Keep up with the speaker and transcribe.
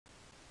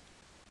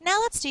Now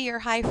let's do your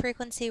high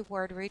frequency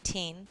word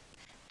routine.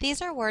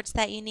 These are words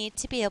that you need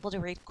to be able to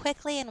read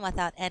quickly and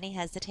without any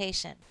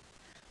hesitation.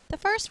 The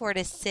first word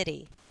is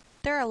city.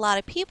 There are a lot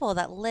of people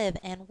that live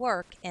and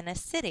work in a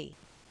city.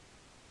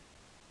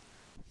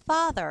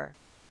 Father.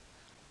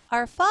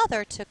 Our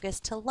father took us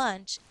to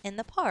lunch in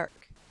the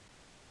park.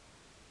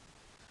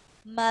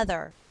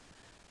 Mother.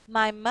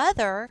 My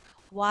mother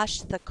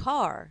washed the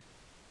car.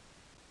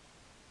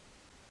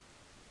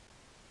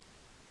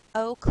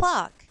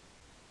 O'clock.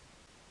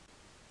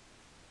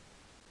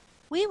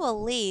 We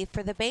will leave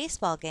for the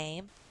baseball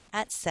game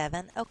at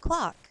 7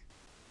 o'clock.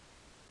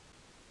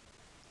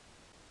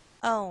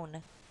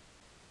 Own.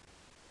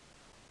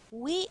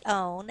 We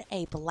own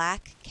a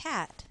black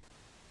cat.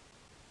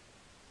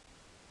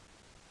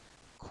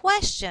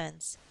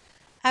 Questions.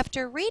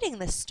 After reading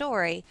the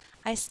story,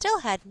 I still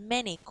had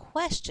many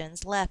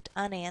questions left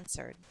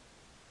unanswered.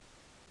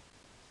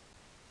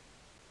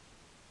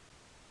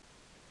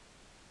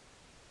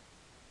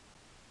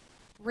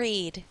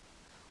 Read.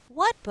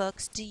 What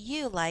books do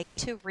you like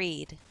to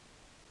read?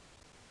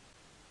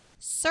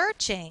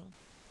 Searching.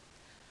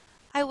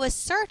 I was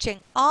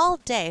searching all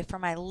day for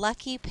my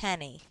lucky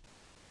penny.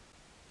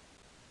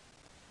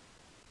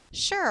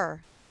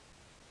 Sure.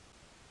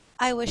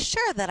 I was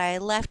sure that I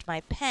left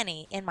my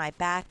penny in my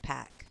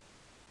backpack.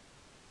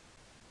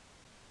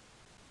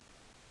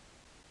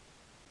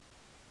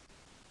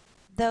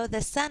 Though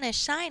the sun is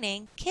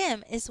shining,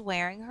 Kim is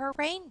wearing her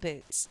rain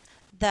boots.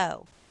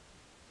 Though.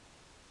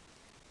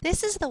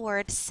 This is the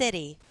word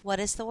city. What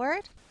is the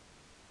word?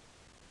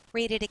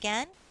 Read it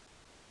again.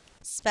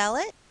 Spell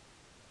it.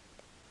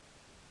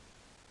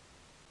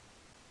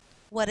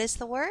 What is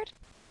the word?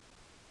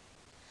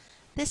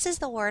 This is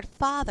the word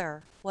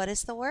father. What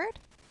is the word?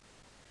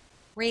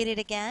 Read it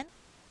again.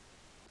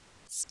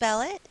 Spell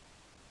it.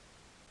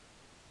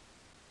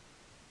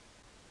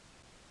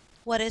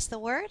 What is the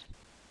word?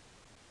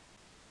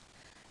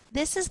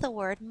 This is the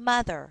word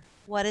mother.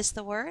 What is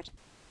the word?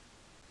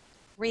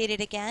 Read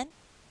it again.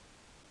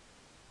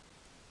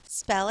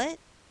 Spell it.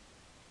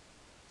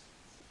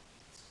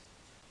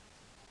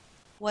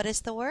 What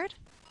is the word?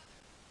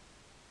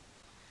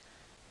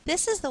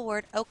 This is the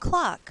word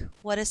o'clock.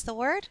 What is the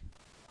word?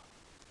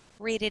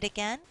 Read it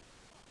again.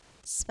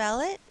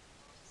 Spell it.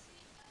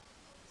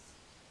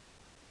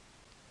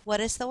 What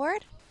is the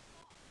word?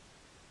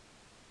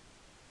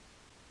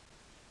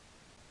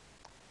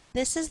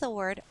 This is the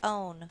word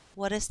own.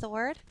 What is the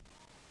word?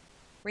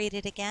 Read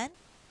it again.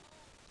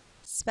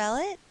 Spell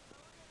it.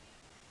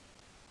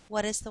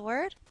 What is the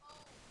word?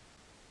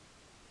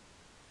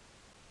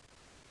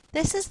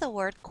 This is the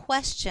word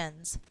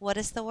questions. What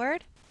is the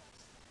word?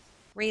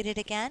 Read it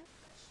again.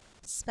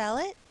 Spell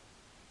it.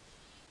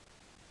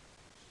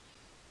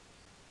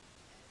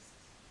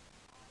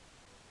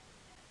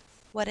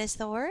 What is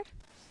the word?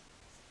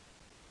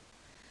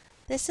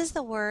 This is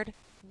the word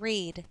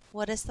read.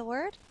 What is the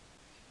word?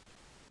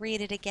 Read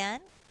it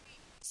again.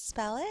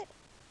 Spell it.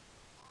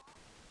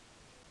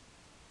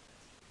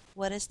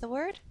 What is the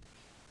word?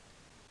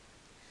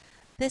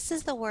 This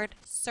is the word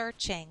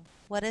searching.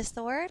 What is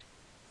the word?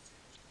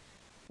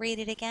 Read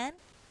it again.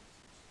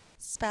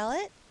 Spell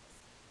it.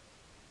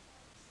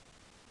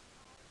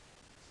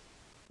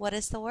 What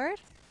is the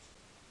word?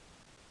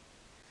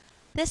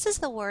 This is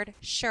the word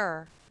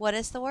sure. What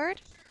is the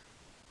word?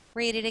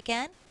 Read it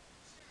again.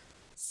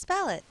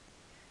 Spell it.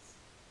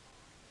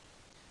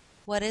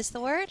 What is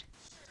the word?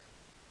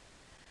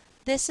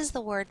 This is the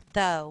word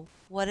though.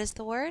 What is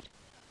the word?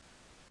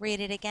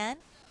 Read it again.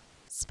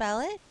 Spell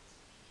it.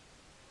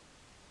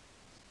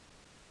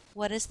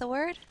 What is the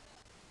word?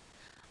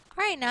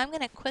 All right, now I'm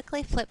going to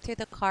quickly flip through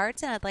the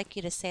cards and I'd like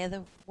you to say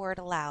the word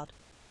aloud.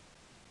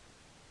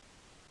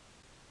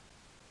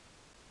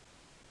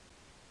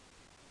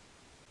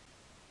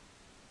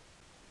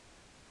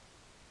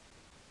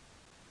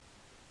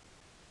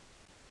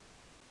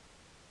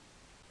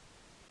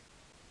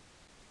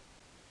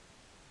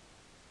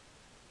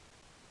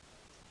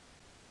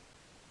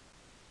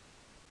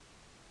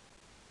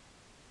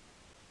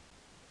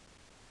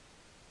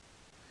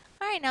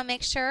 All right, now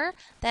make sure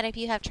that if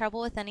you have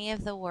trouble with any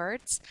of the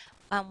words,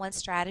 one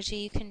strategy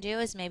you can do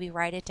is maybe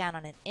write it down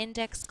on an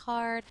index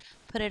card,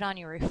 put it on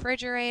your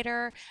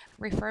refrigerator,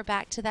 refer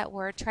back to that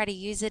word, try to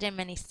use it in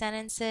many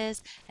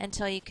sentences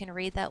until you can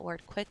read that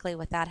word quickly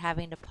without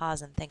having to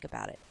pause and think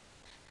about it.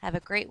 Have a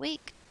great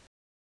week.